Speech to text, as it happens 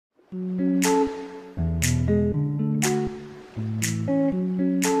Yo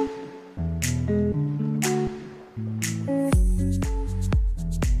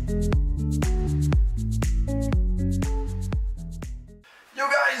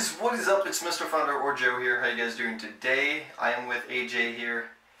guys, what is up? It's Mr. Founder or Joe here. How you guys doing today? I am with AJ here.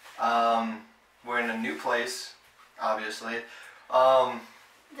 We're in a new place, obviously.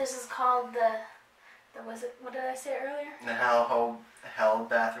 This is called the what did I say earlier? The hell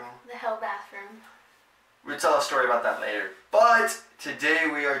bathroom. The hell bathroom. We'll tell a story about that later. But today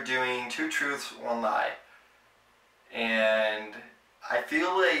we are doing 2 truths, 1 lie. And I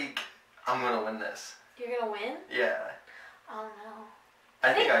feel like I'm gonna win this. You're gonna win? Yeah. I don't know.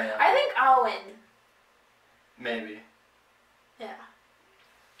 I think I am. I think I'll win. Maybe. Yeah.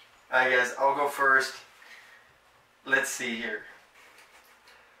 Alright guys, I'll go first. Let's see here.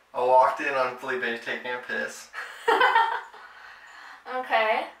 I walked in on Felipe taking a piss.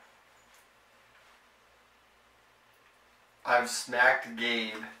 Okay. I've smacked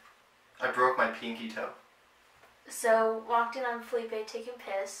Gabe. I broke my pinky toe. So walked in on Felipe taking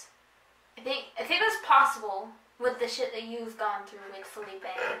piss. I think that's possible with the shit that you've gone through with Felipe.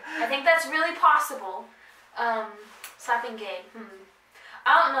 I think that's really possible. Slapping Gabe.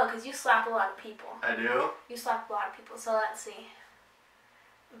 I don't know, because you slap a lot of people. I do? You slap a lot of people, so let's see.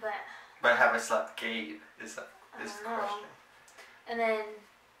 But have I slapped Gabe? Is the question. And then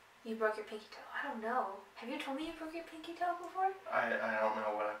you broke your pinky toe. I don't know. Have you told me you broke your pinky toe before? I don't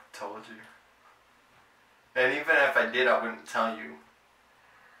know what I've told you. And even if I did, I wouldn't tell you.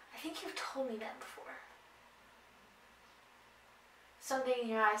 I think you've told me that before. Something in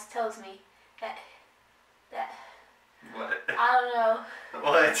your eyes tells me that What? I don't know.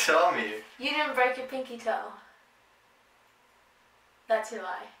 What? Tell me. You didn't break your pinky toe. That's your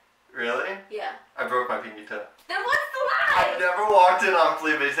lie. Really? Yeah. I broke my pinky toe. Then what's the lie? I've never walked in on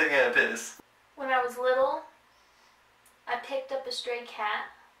Felipe taking a piss. When I was little, I picked up a stray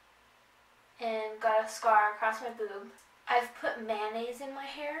cat and got a scar across my boob. I've put mayonnaise in my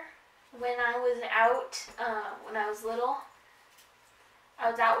hair. When I was out, when I was little, I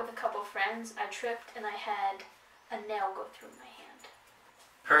was out with a couple friends. I tripped and I had a nail go through my hand.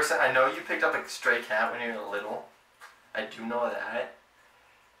 Person, I know you picked up a stray cat when you were little. I do know that.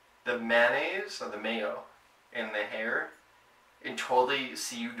 The mayonnaise or the mayo in the hair, I totally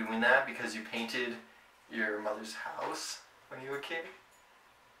see you doing that because you painted your mother's house when you were a kid.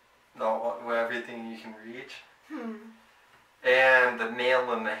 No, everything you can reach. And the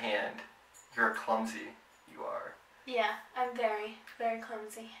nail in the hand. You're clumsy. You are. Yeah, I'm very, very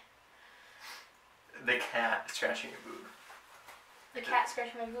clumsy. The cat scratching your boob. The cat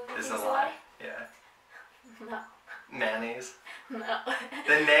scratching my boob Is a lie. Yeah. No. Mayonnaise. No.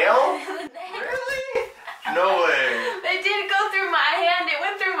 The nail? The nail. Really? No way. They didn't go through my hand, it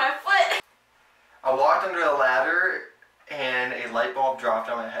went through my foot. I walked under a ladder and a light bulb dropped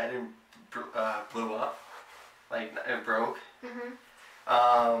on my head and blew up. Like, it broke.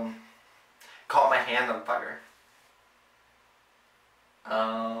 Caught my hand on fire.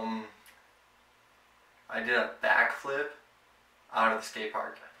 I did a backflip out of the skate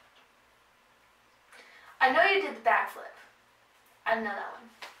park. I know you did the backflip. I know that one.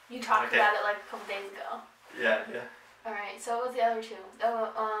 You talked about it like a couple days ago. Yeah. Alright, so what was the other two?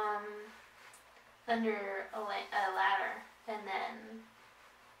 Oh, under a ladder, and then,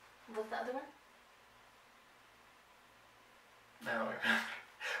 what's the other one? I don't remember.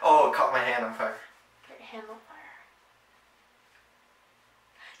 Oh, it caught my hand on fire. Get your hand on fire.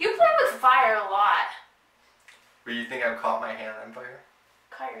 You play with fire a lot. But you think I've caught my hand on fire?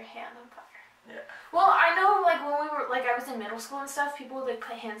 Caught your hand on fire. Yeah. Well, I know, like, when we were, like, I was in middle school and stuff, people would, like,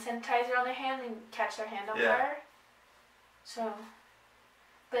 put hand sanitizer on their hand and catch their hand on fire. So,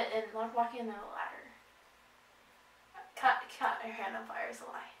 but in walking in the ladder, caught your hand on fire is a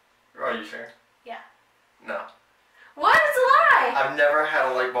lie. Are you sure? Yeah. No. What? It's a lie! I've never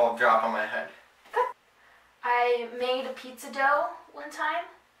had a light bulb drop on my head. I made a pizza dough one time,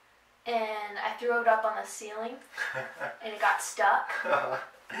 and I threw it up on the ceiling, and it got stuck.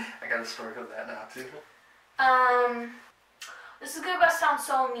 I got a story for that now too. This is gonna sound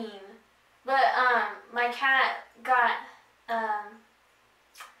so mean, but my cat got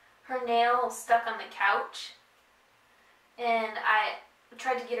her nail stuck on the couch, and I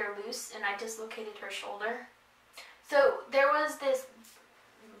tried to get her loose, and I dislocated her shoulder. So there was this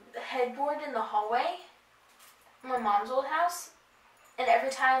headboard in the hallway in my mom's old house, and every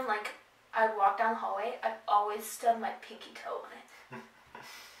time, like, I'd walk down the hallway, I'd always stub my pinky toe on it.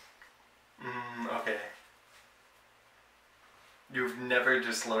 Okay. You've never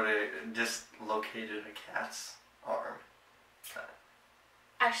dislocated a cat's arm?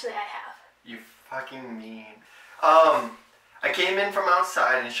 Actually, I have. You fucking mean. I came in from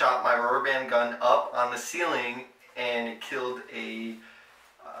outside and shot my rubber band gun up on the ceiling and it killed a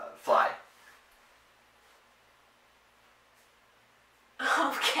fly.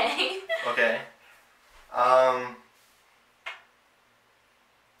 Okay. Okay.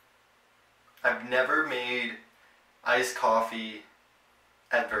 I've never made iced coffee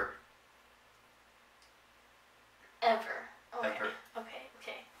ever. Ever. Okay. Ever. Okay.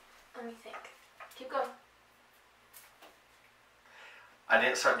 Let me think. Keep going. I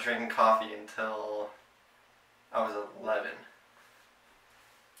didn't start drinking coffee until I was 11.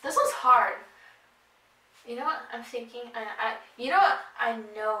 This was hard. You know what I'm thinking? You know what? I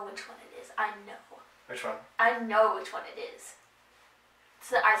know which one it is. I know. Which one? I know which one it is. It's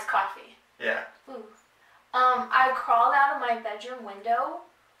the iced coffee. Yeah. Ooh. I crawled out of my bedroom window,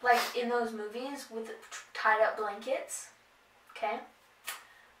 like in those movies with tied up blankets. Okay.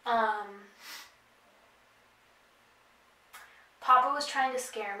 Papa was trying to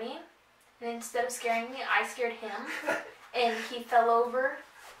scare me, and instead of scaring me, I scared him, and he fell over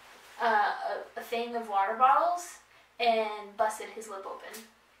a thing of water bottles and busted his lip open.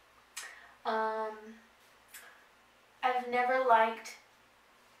 I've never liked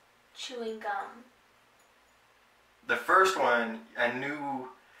chewing gum. The first one, I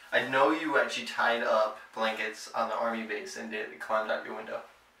know you actually tied up blankets on the army base and climbed out your window.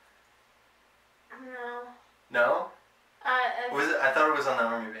 No. No? Was it? I thought it was on the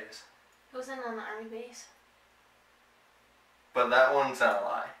army base. It wasn't on the army base. But that one's not a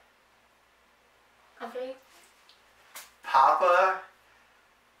lie. Okay. Papa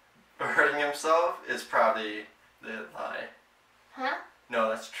hurting himself is probably the lie. Huh? No,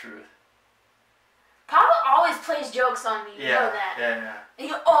 that's truth. Papa always plays jokes on me. You know that. Yeah. And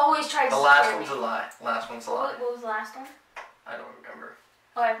he always tries to The last scare one's me. a lie. Last one's a lie. What was the last one? I don't remember.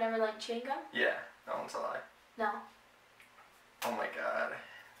 Oh, I've never liked chewing gum? Yeah, that one's a lie. No. Oh my god.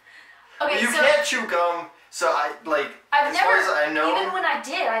 Okay, you can't chew gum, so I've as never, far as I know... even when I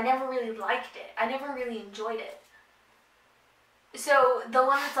did, I never really liked it. I never really enjoyed it. So, the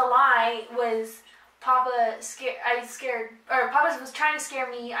one that's a lie was Papa was trying to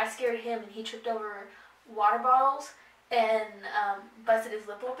scare me, I scared him, and he tripped over water bottles and busted his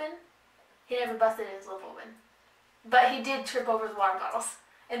lip open. He never busted his lip open. But he did trip over the water bottles,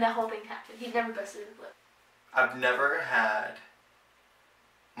 and that whole thing happened. He never busted his lip. I've never had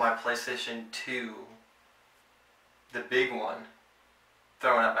my PlayStation 2, the big one,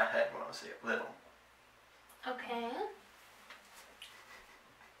 thrown at my head when I was little. Okay.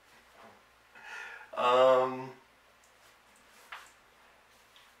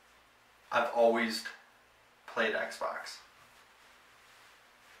 I've always played Xbox.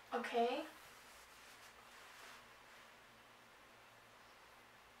 Okay.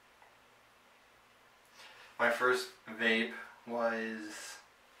 My first vape was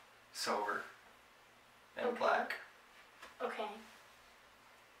silver and black. Okay.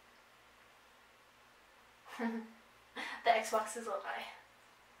 The Xbox is a lie.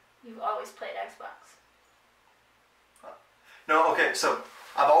 You've always played Xbox. No, okay, so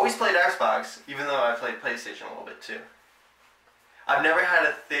I've always played Xbox, even though I played PlayStation a little bit too. I've never had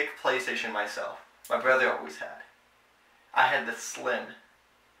a thick PlayStation myself. My brother always had. I had the slim.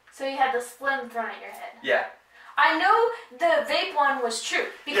 So you had the slim thrown at your head. Yeah. I know the vape one was true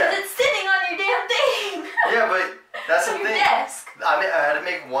because it's sitting on your damn thing. Yeah, but that's the your thing. Desk. I had to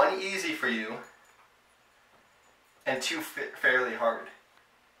make one easy for you and two fairly hard.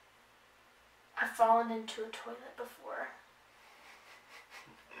 I've fallen into a toilet before.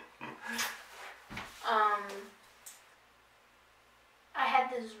 I had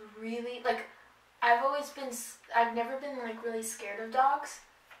this really, I've never been really scared of dogs,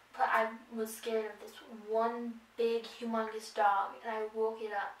 but I was scared of this one big humongous dog, and I woke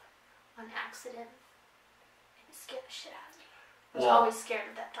it up on accident, and it scared the shit out of me. I was always scared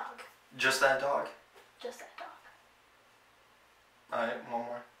of that dog. Just that dog? Just that dog. Alright, one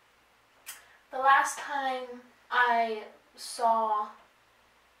more. The last time I saw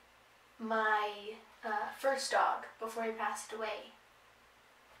my first dog before he passed away,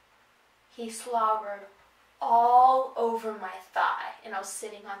 he slobbered all over my thigh, and I was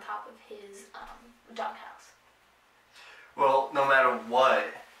sitting on top of his doghouse. Well, no matter what,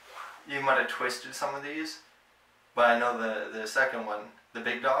 you might have twisted some of these, but I know the second one, the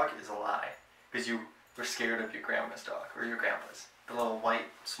big dog, is a lie. Because you were scared of your grandma's dog, or your grandpa's. The little white,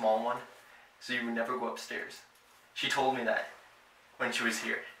 small one. So you would never go upstairs. She told me that when she was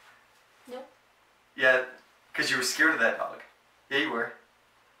here. Nope. Yeah, because you were scared of that dog. Yeah, you were.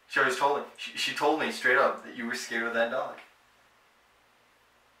 She always told me. She told me straight up that you were scared of that dog.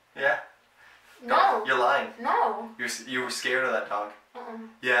 Yeah. No. You're lying. No. You were scared of that dog.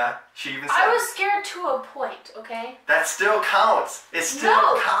 Yeah. She even said. I was scared to a point, okay? That still counts. It still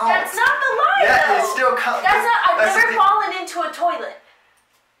counts. That's not the lie, Yeah, though. it still counts. That's not. I've never fallen into a toilet.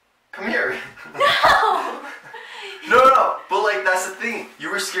 Come here. No. No. But like that's the thing.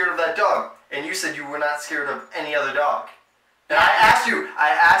 You were scared of that dog, and you said you were not scared of any other dog. And I asked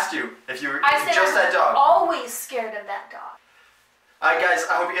you if you were just that dog. Always scared of that dog. Alright guys,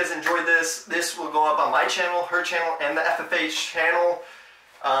 I hope you guys enjoyed this. This will go up on my channel, her channel, and the FFH channel.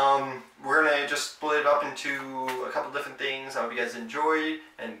 We're going to just split it up into a couple different things. I hope you guys enjoyed,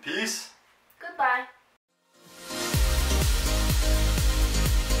 and peace. Goodbye.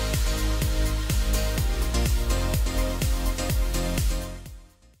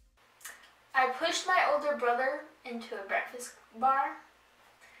 I pushed my older brother into a breakfast bar.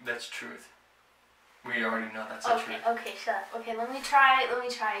 That's truth. We already know that's the truth. Okay, shut up. Okay, let me try.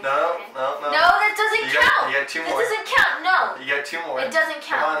 No, okay. no. No, that doesn't count. You got two more. That doesn't count. No. You got two more. It doesn't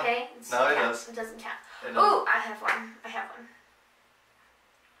count. Okay. No, it does. It doesn't count. It Ooh, I have one.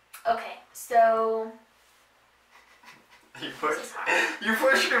 Okay, so. You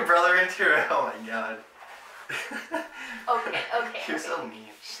pushed your brother into it. Oh my god. Okay. You're so mean.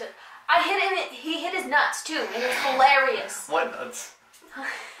 I hit him. He hit his nuts too, and it's hilarious. What nuts?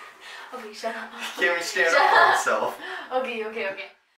 Okay, shut up. He can't even stand up for himself. Okay.